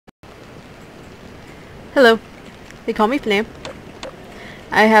Hello. They call me Flam.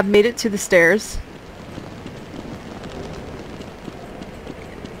 I have made it to the stairs.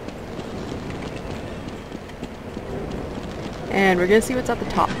 And we're gonna see what's at the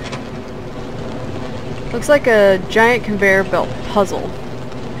top. Looks like a giant conveyor belt puzzle.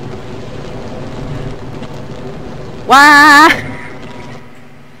 Wah!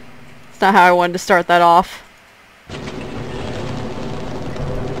 It's not how I wanted to start that off.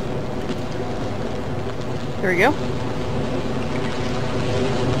 There we go.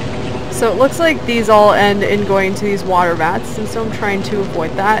 So it looks like these all end in going to these water vats, and so I'm trying to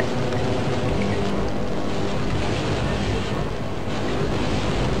avoid that.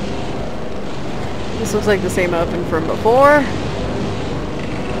 This looks like the same open from before.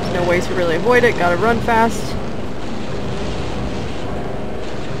 There's no way to really avoid it, gotta run fast.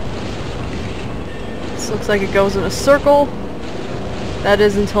 This looks like it goes in a circle. That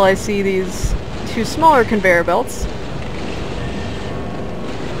is until I see these two smaller conveyor belts.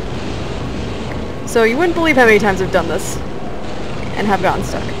 So you wouldn't believe how many times I've done this and have gotten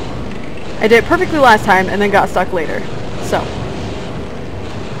stuck. I did it perfectly last time and then got stuck later. So.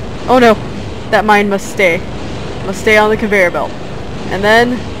 Oh no. That mine must stay. Must stay on the conveyor belt. And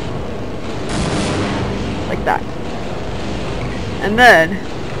then like that. And then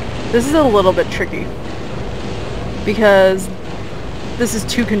this is a little bit tricky because this is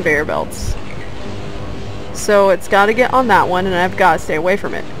two conveyor belts. So it's got to get on that one and I've got to stay away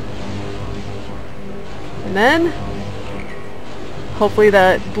from it. And then hopefully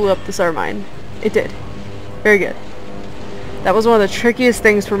that blew up the server mine. It did. Very good. That was one of the trickiest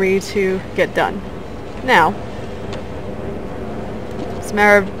things for me to get done. Now it's a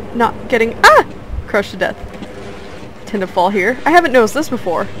matter of not getting crushed to death. Tend to fall here. I haven't noticed this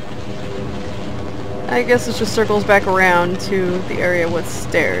before. I guess it just circles back around to the area with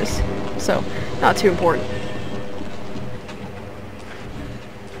stairs. So, not too important.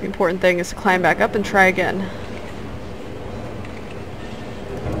 The important thing is to climb back up and try again.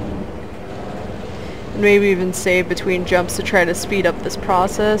 And maybe even save between jumps to try to speed up this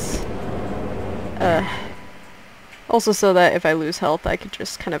process. Also so that if I lose health, I could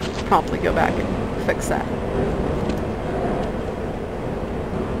just kind of promptly go back and fix that.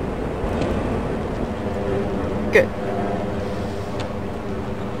 Good.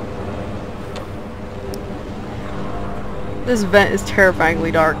 This vent is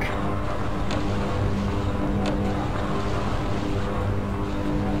terrifyingly dark.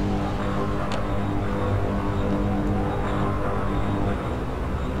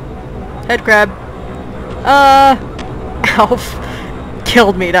 Head crab. Ow.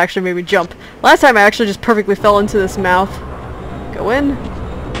 Killed me. It actually made me jump. Last time I actually just perfectly fell into this mouth. Go in.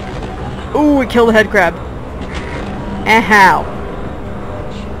 Ooh, it killed the head crab. Ow.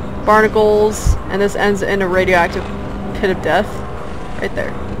 Barnacles. And this ends in a radioactive pit of death. Right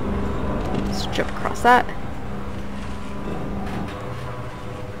there. Let's jump across that.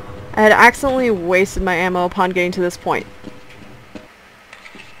 I had accidentally wasted my ammo upon getting to this point.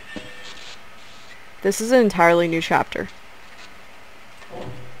 This is an entirely new chapter.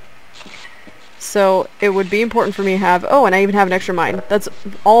 So it would be important for me to have... Oh, and I even have an extra mine. That's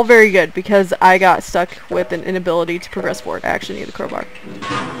all very good because I got stuck with an inability to progress forward. I actually need the crowbar.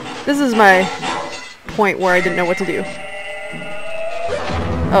 This is my point where I didn't know what to do.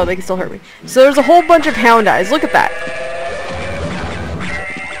 Oh, they can still hurt me. So there's a whole bunch of hound eyes. Look at that.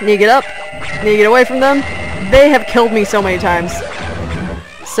 Need to get up. Need to get away from them. They have killed me so many times.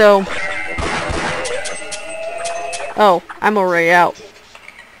 So... Oh, I'm already out.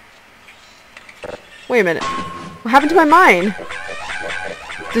 Wait a minute. What happened to my mine?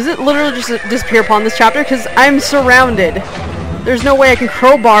 Does it literally just disappear upon this chapter? Because I'm surrounded. There's no way I can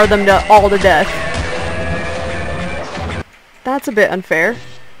crowbar them all to death. That's a bit unfair.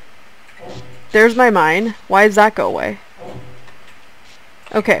 There's my mine. Why does that go away?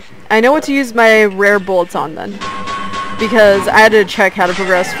 Okay, I know what to use my rare bullets on then. Because I had to check how to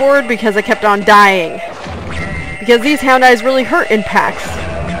progress forward because I kept on dying. Because these hound eyes really hurt in packs.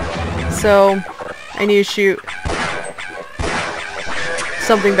 So, I need to shoot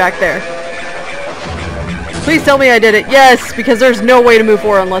something back there. Please tell me I did it. Yes, because there's no way to move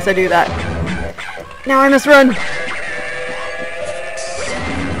forward unless I do that. Now I must run.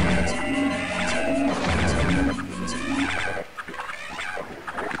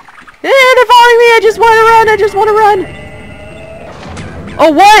 They're following me. I just want to run. I just want to run.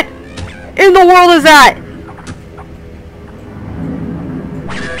 Oh, what in the world is that?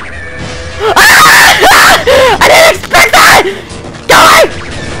 I didn't expect that! Die!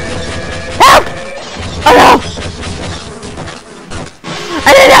 Help! Oh no! I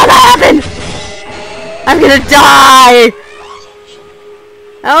didn't know that happened! I'm gonna die!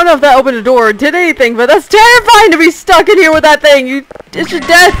 I don't know if that opened a door or did anything, but that's terrifying to be stuck in here with that thing! It's your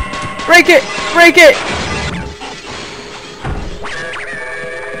death! Break it! Break it!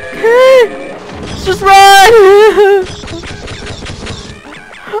 Just run!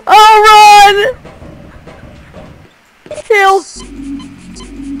 Oh, run! Heal!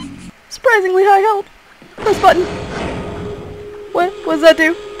 Surprisingly high health. Press button. What does that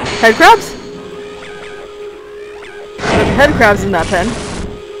do? Head crabs? There's head crabs in that pen.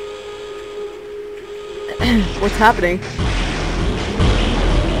 What's happening?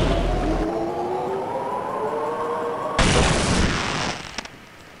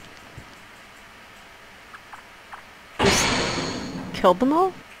 Just killed them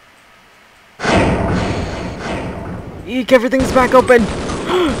all? Eek, everything's back open.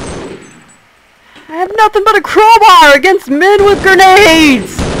 I have nothing but a crowbar against men with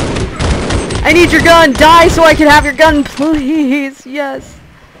grenades! I need your gun! Die so I can have your gun, please! Yes.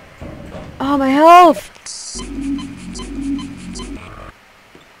 Oh, my health!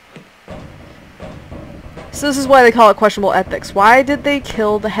 So this is why they call it questionable ethics. Why did they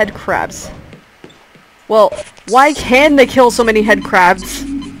kill the head crabs? Well, why can they kill so many head crabs?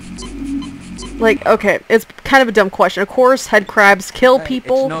 Like, okay, it's kind of a dumb question. Of course, head crabs kill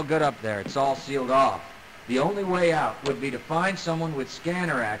people. It's no good up there. It's all sealed off. The only way out would be to find someone with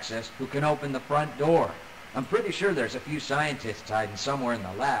scanner access who can open the front door. I'm pretty sure there's a few scientists hiding somewhere in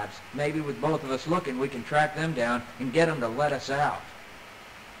the labs. Maybe with both of us looking, we can track them down and get them to let us out.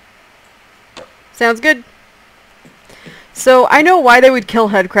 Sounds good. So, I know why they would kill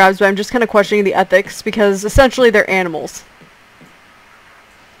head crabs, but I'm just kind of questioning the ethics, because essentially they're animals.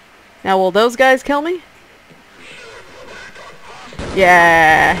 Now, will those guys kill me?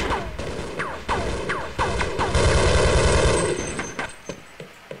 Yeah.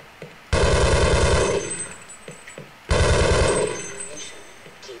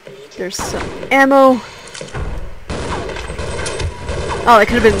 There's some ammo. Oh, it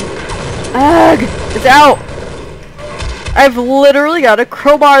could have been... Ugh! It's out! I've literally got to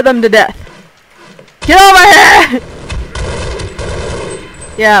crowbar them to death. Get out of my head!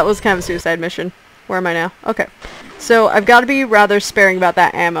 Yeah, it was kind of a suicide mission. Where am I now? Okay. So, I've got to be rather sparing about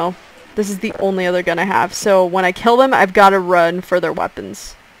that ammo. This is the only other gun I have. So, when I kill them, I've got to run for their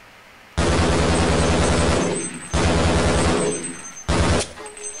weapons.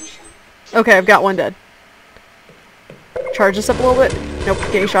 Okay, I've got one dead. Charge this up a little bit. Nope,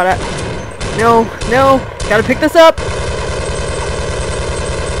 getting shot at. No, no, gotta pick this up.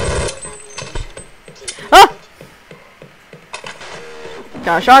 Ah!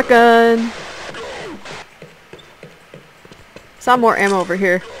 Got a shotgun. Saw more ammo over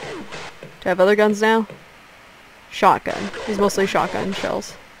here. Do I have other guns now? Shotgun. These mostly shotgun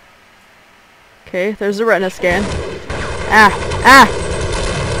shells. Okay, there's the retina scan. Ah! Ah!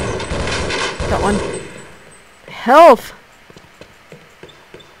 Got one. Health!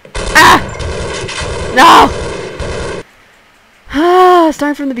 Ah! No! Ah,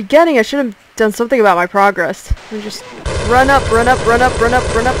 starting from the beginning, I should have done something about my progress. Let me just run up, run up, run up, run up,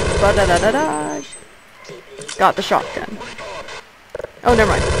 run up. Ba-da-da-da-da. Got the shotgun. Oh, never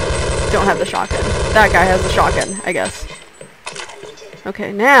mind. Don't have the shotgun. That guy has the shotgun, I guess.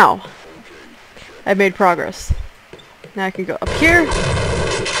 Okay, now I've made progress. Now I can go up here.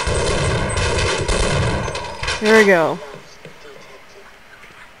 There we go.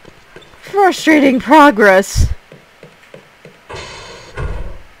 Frustrating progress.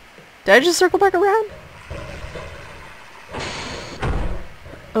 Did I just circle back around?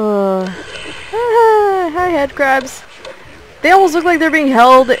 Hi, head crabs. They almost look like they're being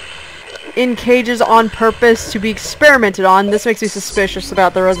held in cages on purpose to be experimented on. This makes me suspicious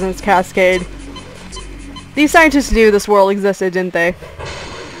about the Resonance Cascade. These scientists knew this world existed, didn't they?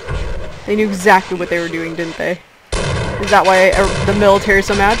 They knew exactly what they were doing, didn't they? Is that why the military's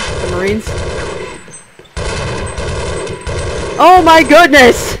so mad? The Marines? Oh my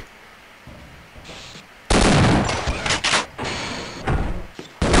goodness!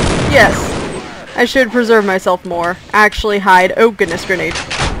 Yes. I should preserve myself more. Actually hide. Oh goodness, grenade.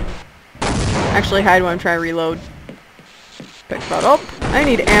 Actually hide when I'm trying to reload. Pick that up. I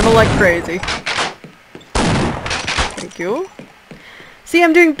need ammo like crazy. Thank you. See,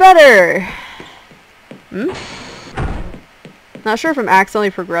 I'm doing better! Hmm? Not sure if I'm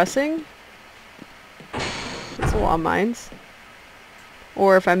accidentally progressing. That's a lot of mines.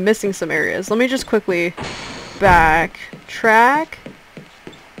 Or if I'm missing some areas. Let me just quickly backtrack.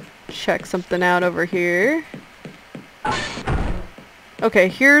 Check something out over here. Okay,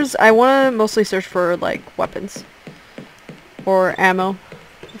 I want to mostly search for, like, weapons. Or ammo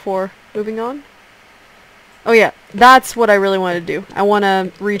before moving on. Oh yeah, that's what I really want to do. I want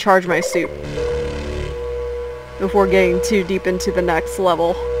to recharge my suit before getting too deep into the next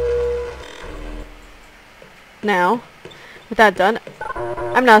level. Now, with that done,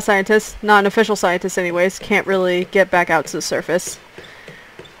 I'm not a scientist, not an official scientist anyways, can't really get back out to the surface.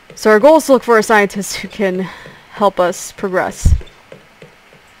 So our goal is to look for a scientist who can help us progress.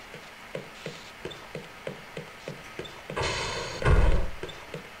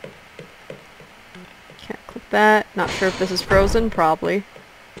 Can't click that. Not sure if this is frozen. Probably.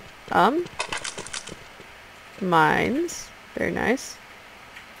 Mines. Very nice.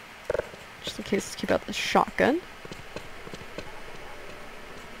 Just in case, let's keep out the shotgun.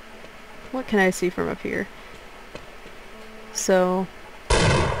 What can I see from up here? So...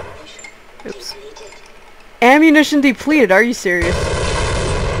 Oops. Ammunition depleted, are you serious?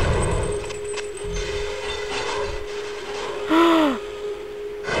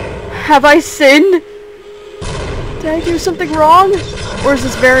 Have I sinned? Did I do something wrong? Or is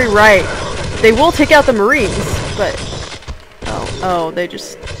this very right? They will take out the Marines, but... Oh, they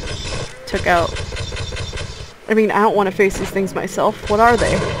just took out... I mean, I don't want to face these things myself. What are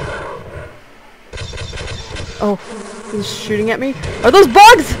they? Oh, he's shooting at me? Are those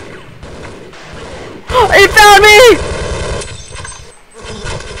bugs? It found me!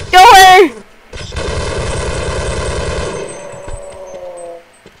 Go away!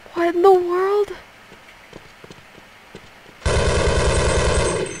 What in the world?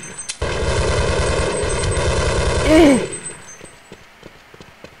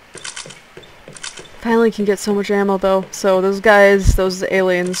 Finally can get so much ammo though, so those guys, those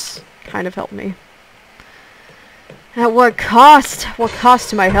aliens, kind of helped me. At what cost? What cost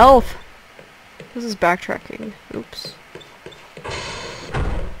to my health? This is backtracking. Oops.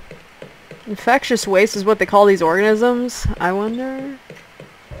 Infectious waste is what they call these organisms? I wonder...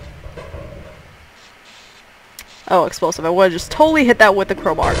 Oh, explosive. I would have just totally hit that with the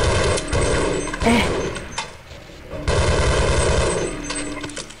crowbar.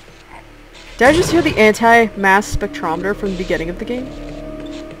 Did I just hear the anti-mass spectrometer from the beginning of the game?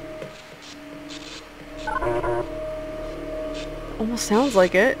 Almost sounds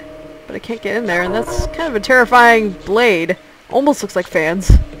like it, but I can't get in there, and that's kind of a terrifying blade. Almost looks like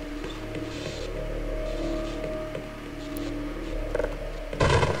fans.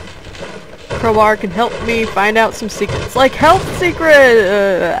 Crowbar can help me find out some secrets, like health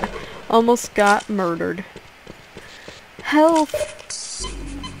secret! Almost got murdered. Health!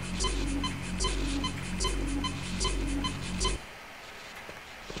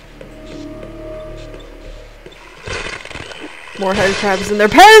 More head crabs in their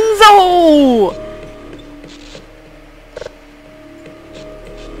pens! Oh!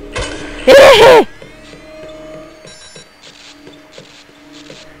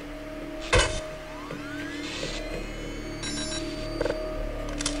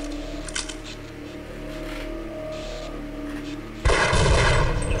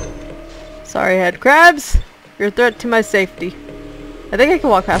 Sorry, head crabs. You're a threat to my safety. I think I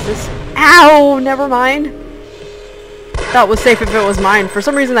can walk past this. Ow! Never mind. That was safe if it was mine. For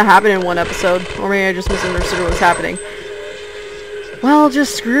some reason that happened in one episode. Or maybe I just misunderstood what was happening. Well,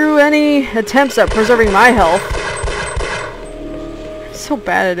 just screw any attempts at preserving my health. I'm so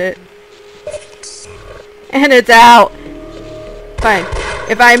bad at it. And it's out! Fine.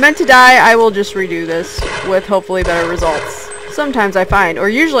 If I meant to die, I will just redo this with hopefully better results. Sometimes I find, or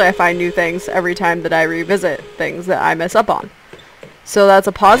usually I find new things every time that I revisit things that I mess up on. So that's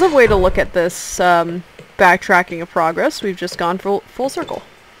a positive way to look at this backtracking of progress. We've just gone full circle.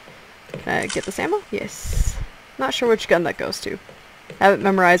 Can I get this ammo? Yes. Not sure which gun that goes to. Haven't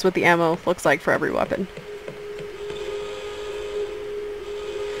memorized what the ammo looks like for every weapon.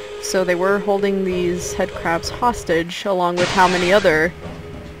 So they were holding these head crabs hostage, along with how many other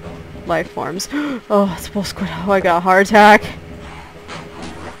life forms. Oh, it's full squid. Oh, I got a heart attack.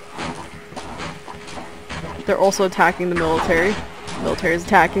 They're also attacking the military. The military is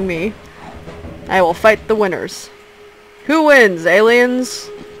attacking me. I will fight the winners. Who wins? Aliens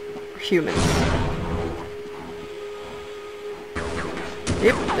or humans?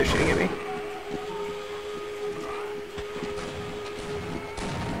 Yep, they're shooting at me.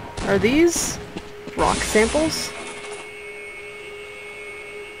 Are these rock samples?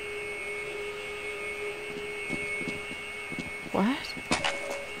 What?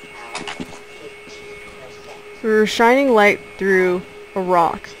 We're shining light through a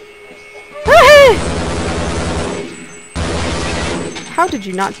rock. How did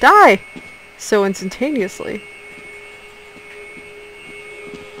you not die so instantaneously?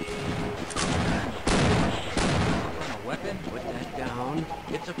 A weapon? Put that down.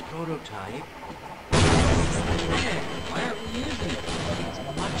 It's a prototype. Why aren't we using it? It's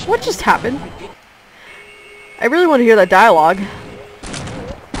much What just happened? I really want to hear that dialogue.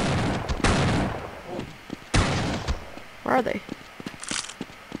 Where are they?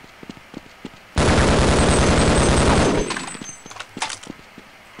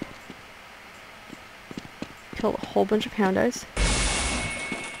 Killed a whole bunch of hound eyes.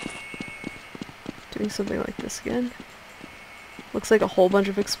 Doing something like this again. Looks like a whole bunch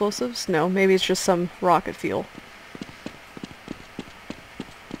of explosives. No, maybe it's just some rocket fuel.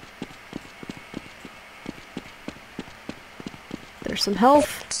 There's some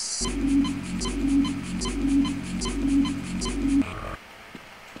health.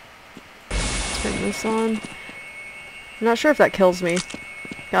 Turn this on. I'm not sure if that kills me.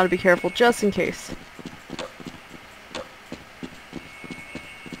 Gotta be careful just in case.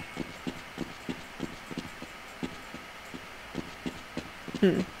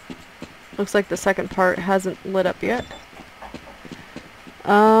 Looks like the second part hasn't lit up yet.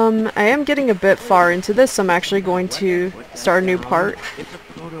 I am getting a bit far into this, so I'm actually going to start a new part.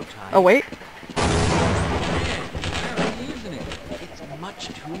 Oh, wait. It's much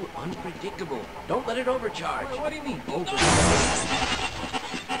too unpredictable. Don't let it overcharge. What do you mean, overcharge?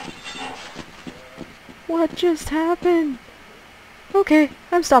 What just happened? Okay,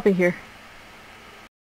 I'm stopping here.